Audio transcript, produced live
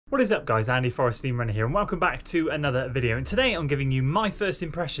What is up guys, Andy Forrest Theme Runner here and welcome back to another video, and today I'm giving you my first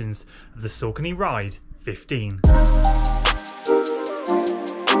impressions of the Saucony RIDE 15.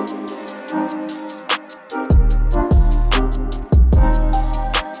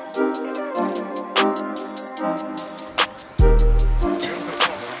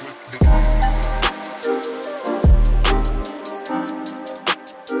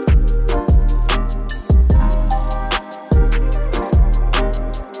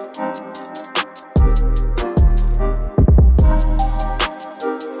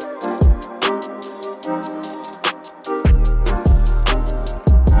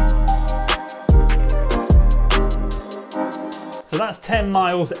 So that's 10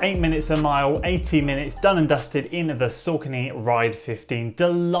 miles, 8 minutes a mile, 80 minutes done and dusted in the Saucony RIDE 15.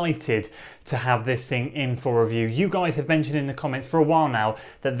 Delighted to have this thing in for review. You guys have mentioned in the comments for a while now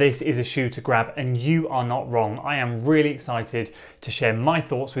that this is a shoe to grab, and you are not wrong. I am really excited to share my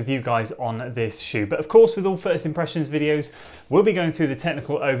thoughts with you guys on this shoe. But of course, with all first impressions videos, we'll be going through the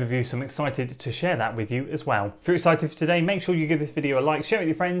technical overview, so I'm excited to share that with you as well. If you're excited for today, make sure you give this video a like, share it with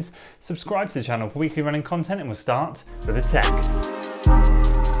your friends, subscribe to the channel for weekly running content, and we'll start with the tech.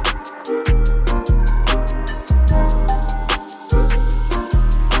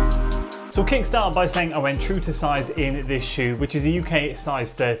 So we'll kickstart by saying I went true to size in this shoe, which is a UK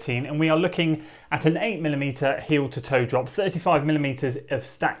size 13, and we are looking at an 8mm heel to toe drop, 35mm of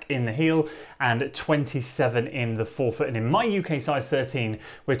stack in the heel and 27 in the forefoot. And in my UK size 13,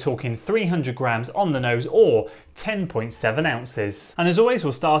 we're talking 300 grams on the nose or 10.7 ounces. And as always,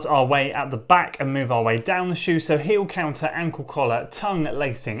 we'll start our way at the back and move our way down the shoe. So heel counter, ankle collar, tongue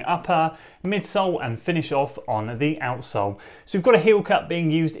lacing upper, midsole, and finish off on the outsole. So we've got a heel cut being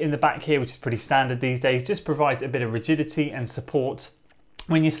used in the back here, which is pretty standard these days, just provides a bit of rigidity and support.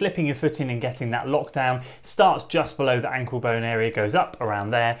 When you're slipping your foot in and getting that lockdown, starts just below the ankle bone area, goes up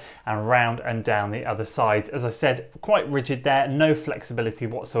around there and round and down the other side. As I said, quite rigid there, no flexibility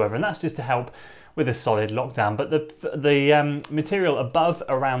whatsoever, and that's just to help with a solid lockdown. But the material above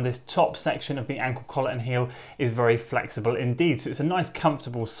around this top section of the ankle collar and heel is very flexible indeed. So it's a nice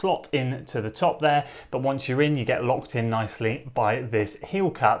comfortable slot in to the top there, but once you're in, you get locked in nicely by this heel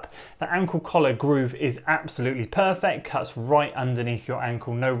cup. The ankle collar groove is absolutely perfect, cuts right underneath your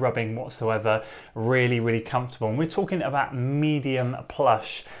ankle, no rubbing whatsoever, really comfortable. And we're talking about medium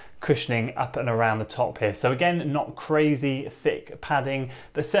plush cushioning up and around the top here. So again, not crazy thick padding,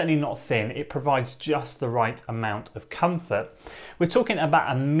 but certainly not thin. It provides just the right amount of comfort. We're talking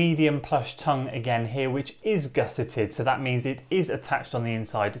about a medium plush tongue again here, which is gusseted. So that means it is attached on the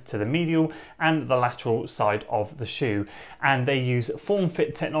inside to the medial and the lateral side of the shoe. And they use form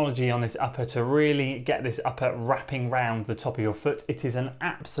fit technology on this upper to really get this upper wrapping round the top of your foot. It is an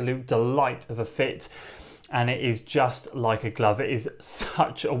absolute delight of a fit, and it is just like a glove. It is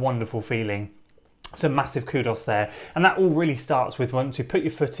such a wonderful feeling. So massive kudos there. And that all really starts with once you put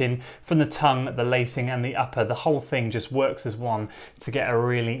your foot in, from the tongue, the lacing and the upper, the whole thing just works as one to get a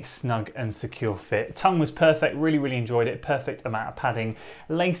really snug and secure fit. Tongue was perfect, really enjoyed it, perfect amount of padding.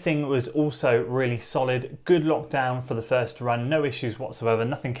 Lacing was also really solid, good lockdown for the first run, no issues whatsoever,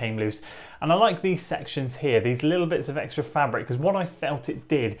 nothing came loose. And I like these sections here, these little bits of extra fabric, because what I felt it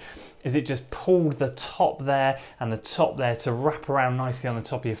did is it just pulled the top there and the top there to wrap around nicely on the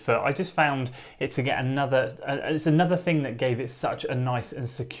top of your foot. I just found it to get it's another thing that gave it such a nice and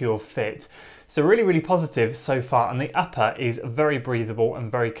secure fit. So really positive so far, and the upper is very breathable and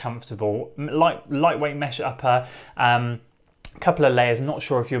very comfortable. Lightweight mesh upper, couple of layers. Not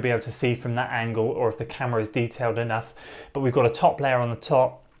sure if you'll be able to see from that angle or if the camera is detailed enough, but we've got a top layer on the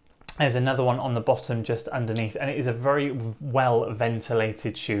top. There's another one on the bottom just underneath, and it is a very well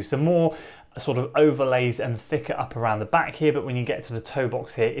ventilated shoe. So more sort of overlays and thicker up around the back here, but when you get to the toe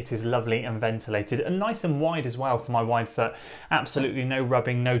box here, it is lovely and ventilated and nice and wide as well for my wide foot. Absolutely no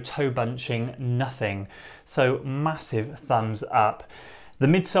rubbing, no toe bunching, nothing. So massive thumbs up. The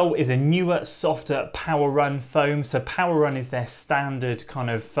midsole is a newer, softer Power Run foam. So Power Run is their standard kind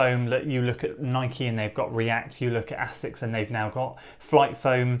of foam. You look at Nike and they've got React, you look at Asics and they've now got Flight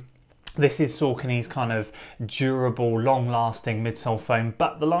Foam. This is Saucony's kind of durable, long-lasting midsole foam,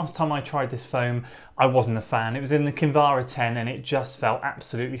 but the last time I tried this foam, I wasn't a fan. It was in the Kinvara 10 and it just felt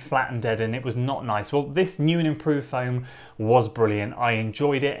absolutely flat and dead, and it was not nice. Well, this new and improved foam was brilliant. I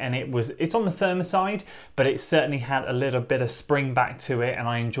enjoyed it, and it's on the firmer side, but it certainly had a little bit of spring back to it, and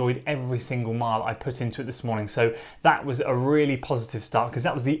I enjoyed every single mile I put into it this morning. So that was a really positive start, because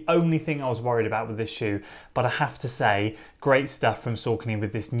that was the only thing I was worried about with this shoe. But I have to say, great stuff from Saucony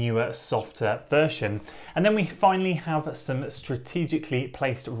with this newer, softer version. And then we finally have some strategically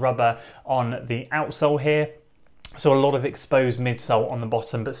placed rubber on the outsole here. So a lot of exposed midsole on the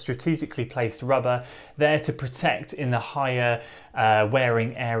bottom, but strategically placed rubber there to protect in the higher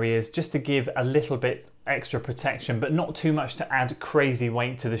wearing areas, just to give a little bit extra protection, but not too much to add crazy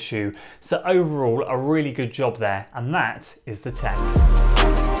weight to the shoe. So overall, a really good job there, and that is the tech.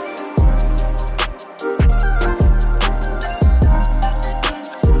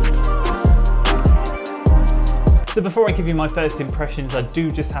 So before I give you my first impressions, I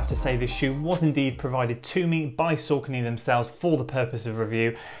do just have to say this shoe was indeed provided to me by Saucony themselves for the purpose of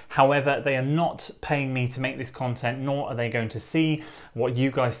review. However, they are not paying me to make this content, nor are they going to see what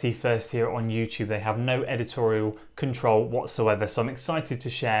you guys see first here on YouTube. They have no editorial control whatsoever. So I'm excited to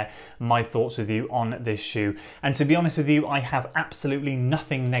share my thoughts with you on this shoe. And to be honest with you, I have absolutely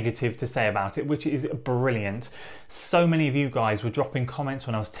nothing negative to say about it, which is brilliant. So many of you guys were dropping comments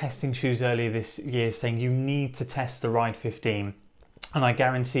when I was testing shoes earlier this year saying you need to test the Ride 15. And I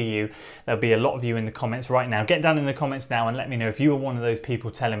guarantee you there'll be a lot of you in the comments right now. Get down in the comments now and let me know if you are one of those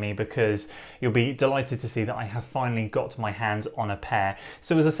people telling me, because you'll be delighted to see that I have finally got my hands on a pair.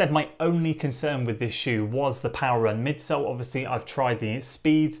 So as I said, my only concern with this shoe was the Power Run midsole. Obviously, I've tried the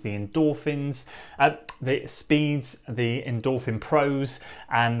Speeds, the Endorphins, the Endorphin Pros,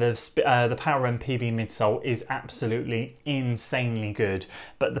 and the Power Run PB midsole is absolutely insanely good.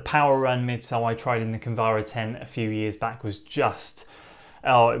 But the Power Run midsole I tried in the Convara 10 a few years back was just...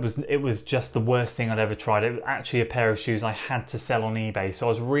 oh, it was just the worst thing I'd ever tried. It was actually a pair of shoes I had to sell on eBay. So I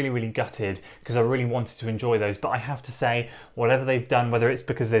was really gutted because I really wanted to enjoy those. But I have to say, whatever they've done, whether it's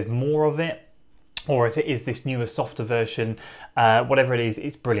because there's more of it, or if it is this newer, softer version, whatever it is,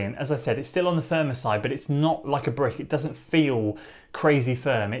 it's brilliant. As I said, it's still on the firmer side, but it's not like a brick. It doesn't feel crazy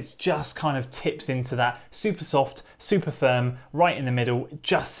firm. It's just kind of tips into that super soft, super firm, right in the middle. It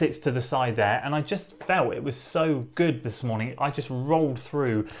just sits to the side there. And I just felt it was so good this morning. I just rolled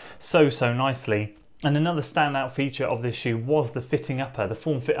through so nicely. And another standout feature of this shoe was the fitting upper, the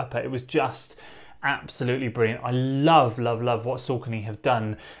form fit upper. It was just absolutely brilliant. I love what Saucony have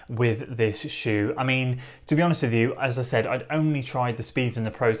done with this shoe. I mean, to be honest with you, as I said, I'd only tried the Speeds and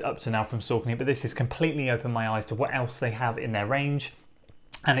the Pros up to now from Saucony, but this has completely opened my eyes to what else they have in their range.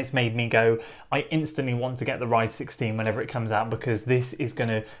 And it's made me go, I instantly want to get the Ride 16 whenever it comes out, because this is going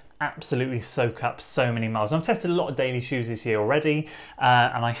to absolutely soak up so many miles. And I've tested a lot of daily shoes this year already,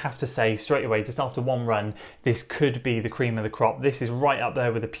 and I have to say straight away, just after one run, this could be the cream of the crop. This is right up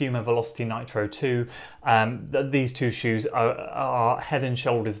there with the Puma Velocity Nitro 2. These two shoes are head and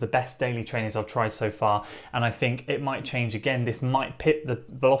shoulders the best daily trainers I've tried so far, and I think it might change again. This might pit the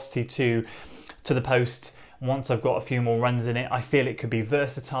Velocity 2 to the post once I've got a few more runs in it. I feel it could be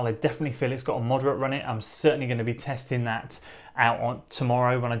versatile. I definitely feel it's got a moderate run in it. I'm certainly going to be testing that out on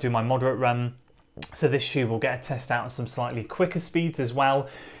tomorrow when I do my moderate run. So this shoe will get a test out on some slightly quicker speeds as well.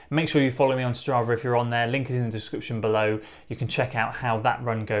 Make sure you follow me on Strava if you're on there. Link is in the description below. You can check out how that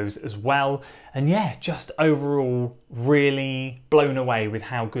run goes as well. And yeah, just overall really blown away with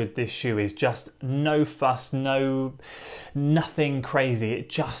how good this shoe is. Just no fuss, nothing crazy. It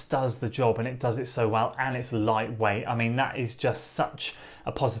just does the job, and it does it so well, and it's lightweight. I mean, that is just such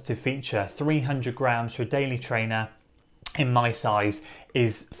a positive feature. 300 grams for a daily trainer in my size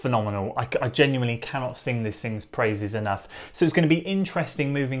is phenomenal. I genuinely cannot sing this thing's praises enough. So it's going to be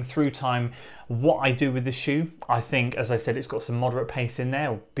interesting moving through time what I do with the shoe. I think, as I said, it's got some moderate pace in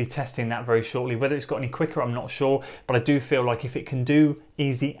there. I'll be testing that very shortly. Whether it's got any quicker, I'm not sure, but I do feel like if it can do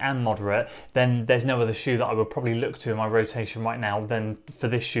easy and moderate, then there's no other shoe that I would probably look to in my rotation right now than for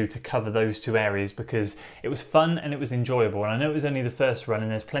this shoe to cover those two areas, because it was fun and it was enjoyable. And I know it was only the first run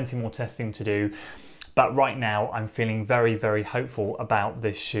and there's plenty more testing to do, but right now I'm feeling very hopeful about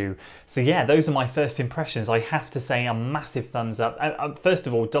this shoe. So yeah, those are my first impressions. I have to say a massive thumbs up. First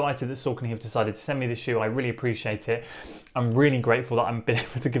of all, delighted that Saucony have decided to send me the shoe. I really appreciate it. I'm really grateful that I've been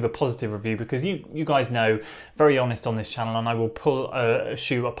able to give a positive review, because you guys know, very honest on this channel, and I will pull a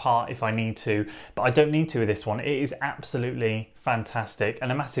shoe apart if I need to, but I don't need to with this one. It is absolutely fantastic, and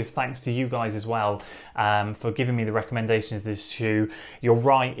a massive thanks to you guys as well for giving me the recommendations of this shoe. You're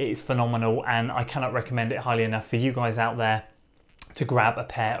right, it is phenomenal, and I cannot recommend it highly enough for you guys out there to grab a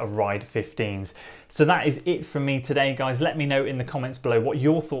pair of Ride 15s. So that is it from me today, guys. Let me know in the comments below what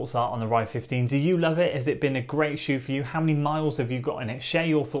your thoughts are on the Ride 15. Do you love it? Has it been a great shoe for you? How many miles have you got in it? Share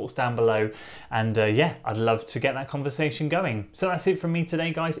your thoughts down below, and yeah, I'd love to get that conversation going. So that's it from me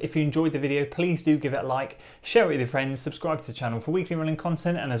today, guys. If you enjoyed the video, please do give it a like, share it with your friends, subscribe to the channel for weekly running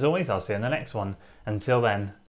content, and as always, I'll see you in the next one. Until then.